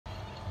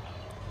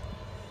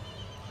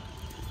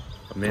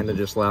Amanda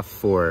just left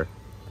for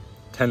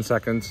 10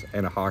 seconds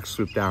and a hawk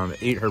swooped down and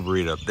ate her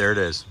burrito. There it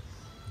is.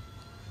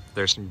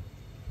 There's some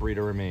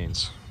burrito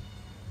remains.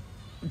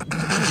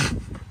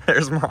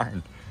 There's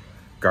mine.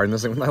 Garden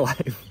this thing with my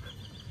life.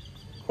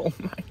 Oh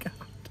my God.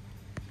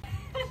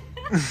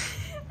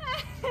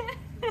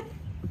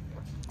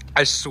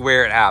 I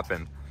swear it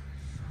happened.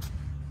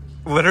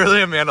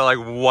 Literally Amanda like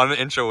 1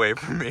 inch away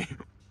from me.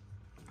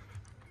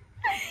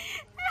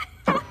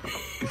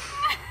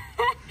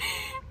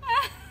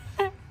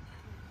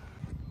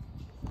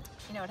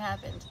 You know what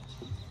happened?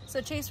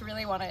 So Chase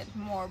really wanted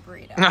more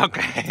burrito.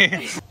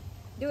 Okay.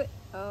 Do it.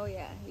 Oh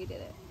yeah, you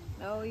did it.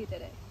 Oh, you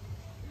did it.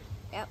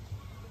 Yep.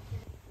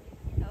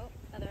 Oh,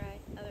 other eye,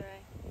 other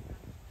eye.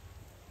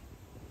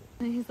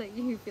 And he's like,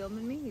 you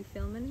filming me? You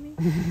filming me?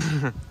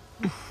 What's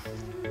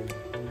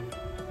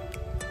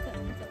up?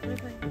 What's up? What is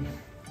that?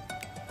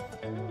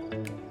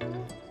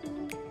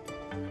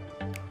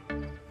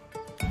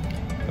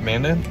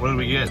 Amanda, what did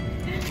we get?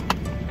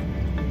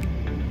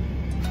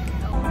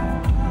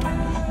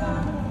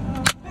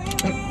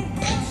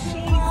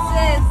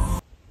 Jesus!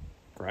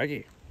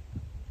 Braggy.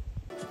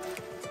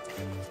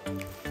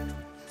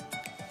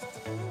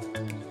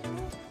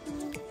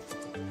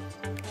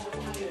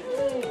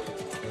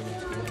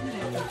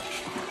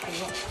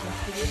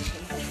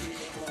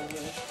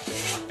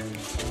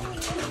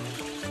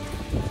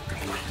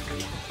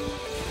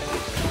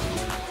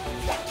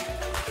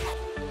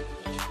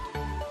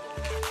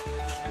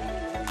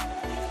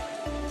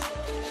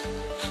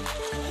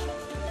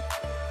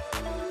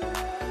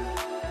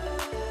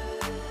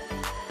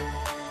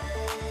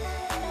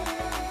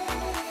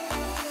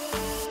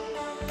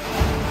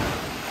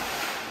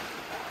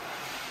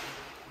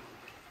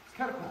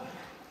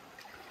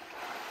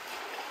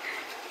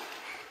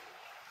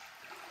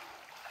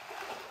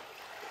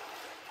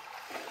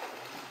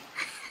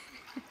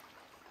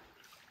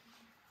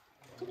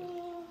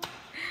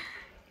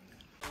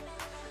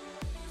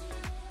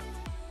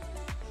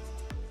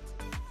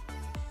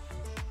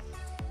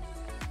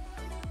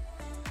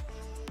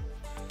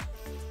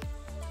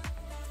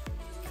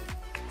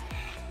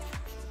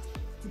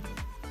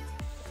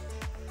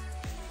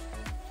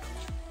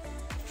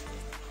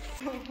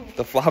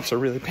 The flops are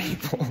really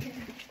painful. Ow.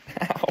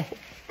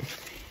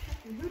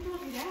 Who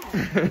told you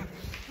that?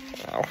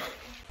 Ow.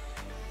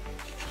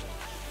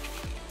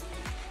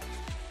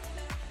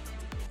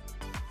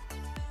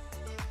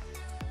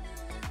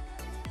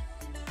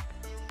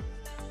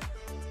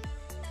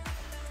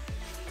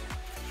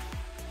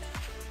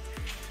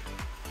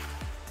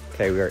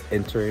 Okay, we are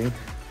entering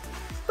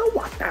the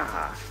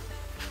water.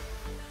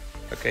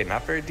 Okay,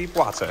 not very deep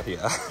water here.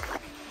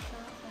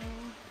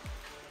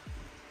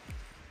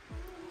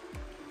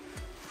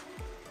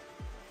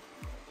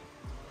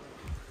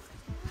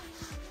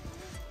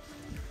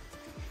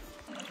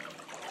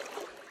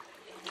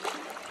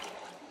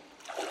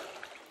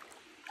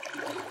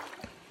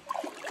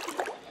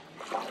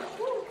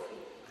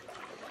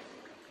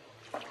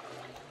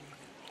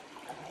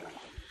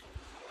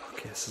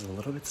 Okay, this is a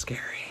little bit scary.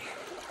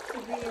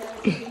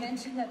 Did you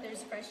mention that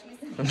there's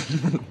freshies in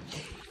here?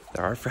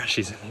 There are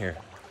freshies in here.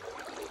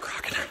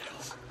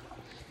 Crocodiles.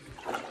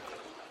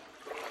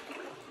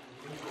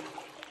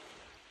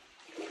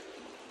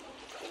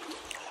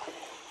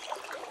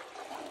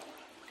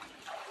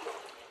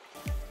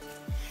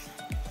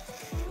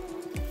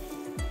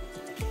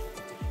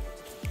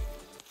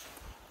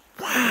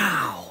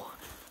 Wow.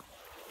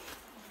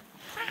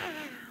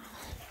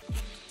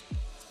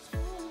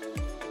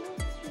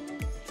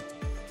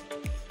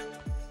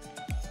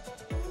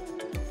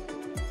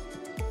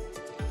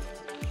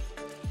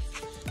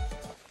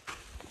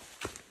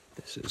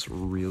 This is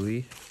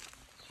really,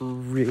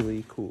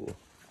 really cool.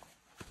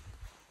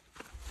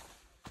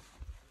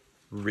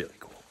 Really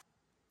cool.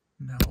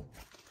 No.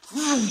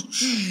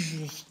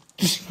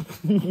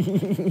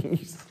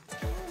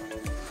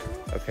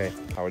 Okay,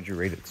 how would you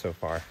rate it so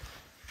far?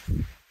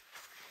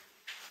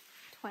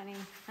 20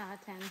 out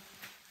of 10.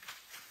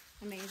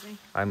 Amazing.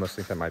 I almost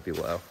think that might be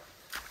low.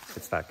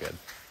 It's that good.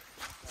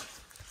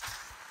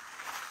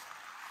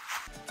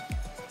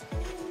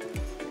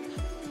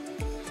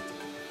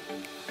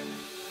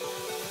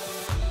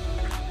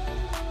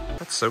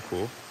 That's so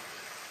cool.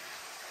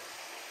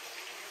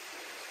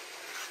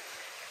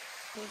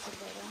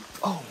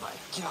 Oh my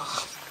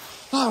god.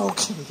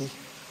 Okay.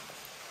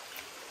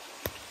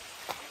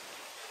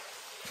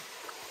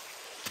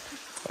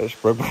 I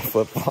just broke my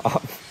flip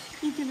flop.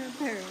 You can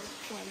repair it.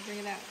 Come on, bring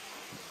it out.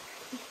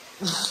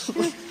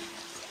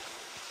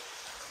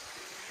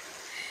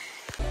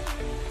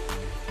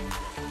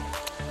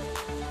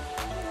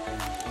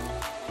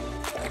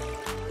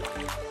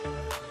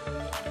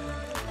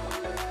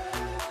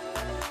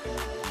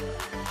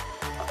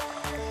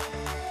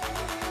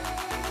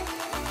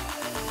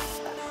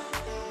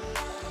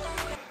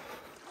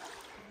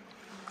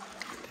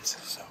 This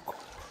is so cool.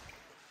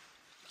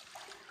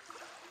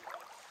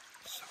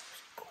 So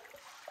cool.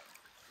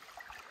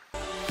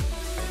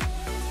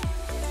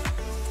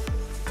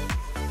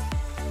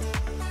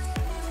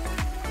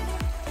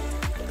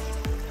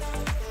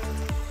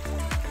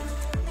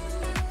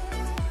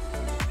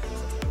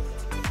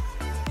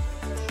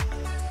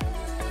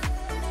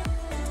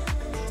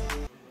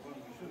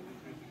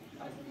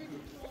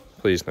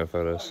 Please, no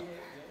photos.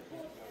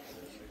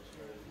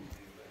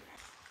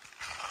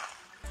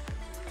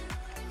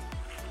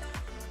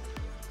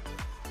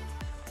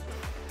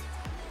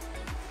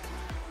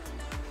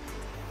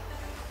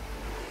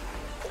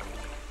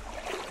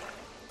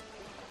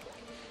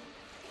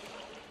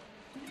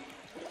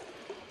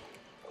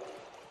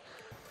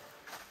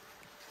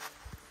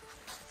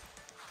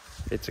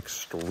 It's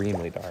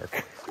extremely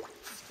dark.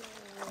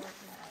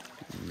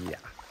 Yeah.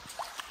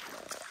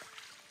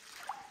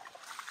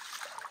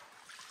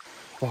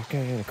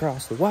 Walking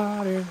across the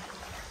water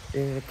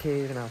in a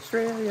cave in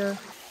Australia.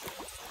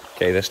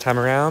 Okay, this time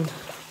around.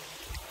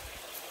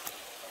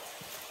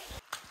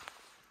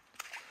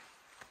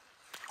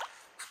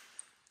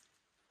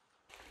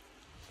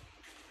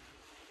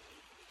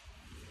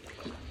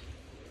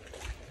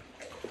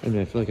 I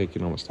mean, I feel like I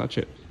can almost touch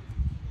it.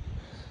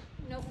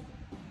 Nope.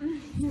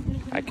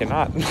 I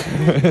cannot.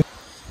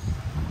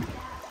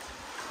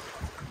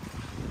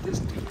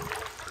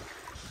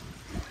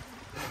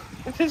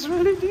 It is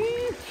really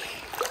deep.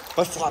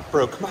 My flop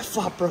broke. My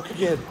flop broke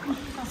again.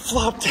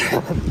 Flop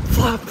down.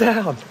 Flop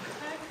down.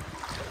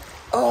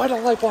 Oh, I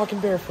don't like walking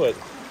barefoot.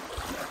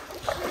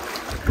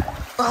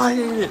 Oh, I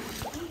hate it.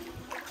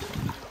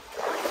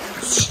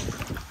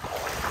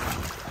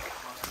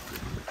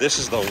 This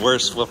is the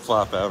worst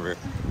flip-flop ever.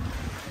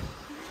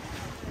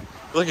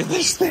 Look at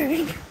this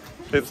thing.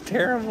 It's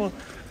terrible.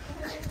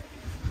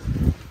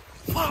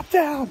 Flop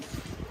down.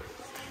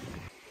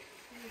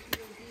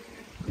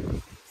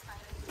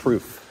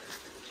 Proof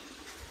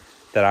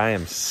that I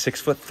am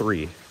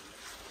 6'3".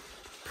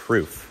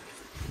 Proof.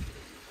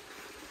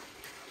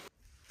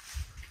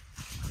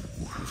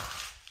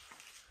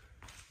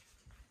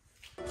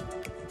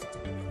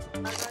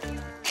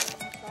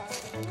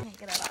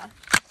 Get it off.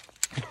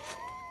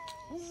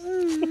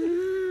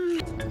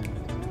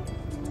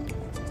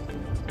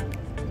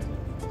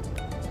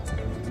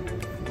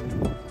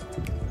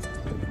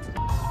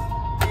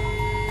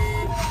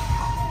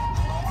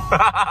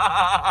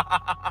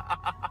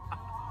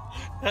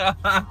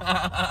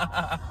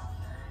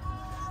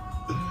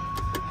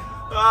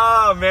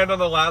 Oh, man on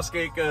the last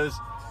gate goes,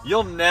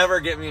 "You'll never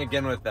get me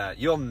again with that.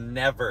 You'll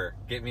never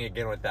get me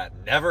again with that.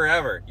 Never,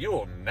 ever. You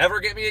will never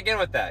get me again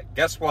with that."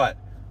 Guess what?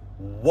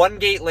 One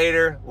gate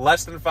later,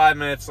 less than 5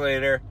 minutes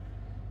later,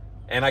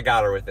 and I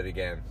got her with it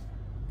again.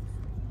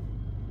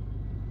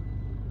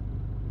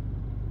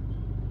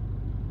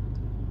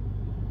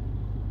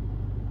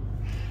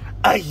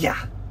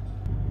 Yeah.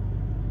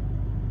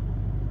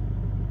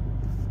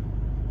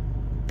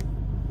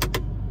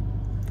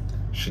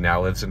 She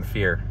now lives in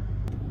fear.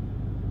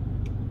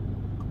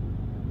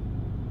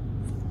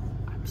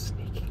 I'm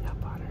sneaking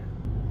up on her.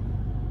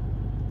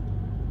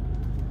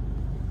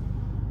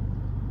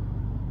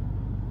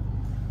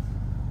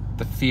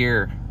 The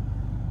fear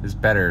is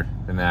better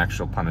than the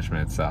actual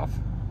punishment itself.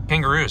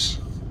 Kangaroos.